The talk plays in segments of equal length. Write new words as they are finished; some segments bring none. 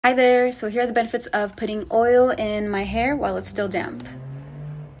Hi there, so here are the benefits of putting oil in my hair while it's still damp.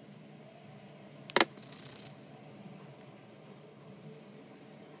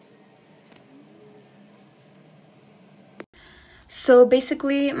 So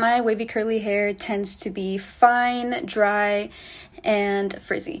basically, my wavy curly hair tends to be fine, dry, and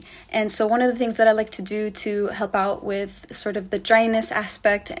frizzy. And so one of the things that I like to do to help out with sort of the dryness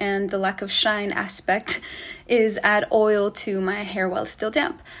aspect and the lack of shine aspect is add oil to my hair while it's still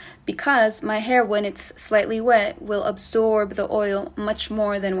damp. Because my hair, when it's slightly wet, will absorb the oil much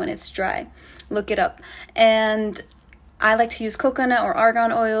more than when it's dry. Look it up. And I like to use coconut or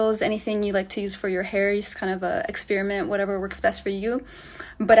argan oils, anything you like to use for your hair. It's kind of a experiment, whatever works best for you.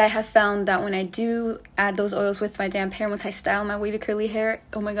 But I have found that when I do add those oils with my damp hair, once I style my wavy curly hair,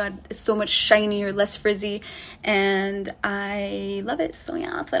 oh my god, it's so much shinier, less frizzy, and I love it. So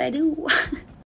yeah, that's what I do.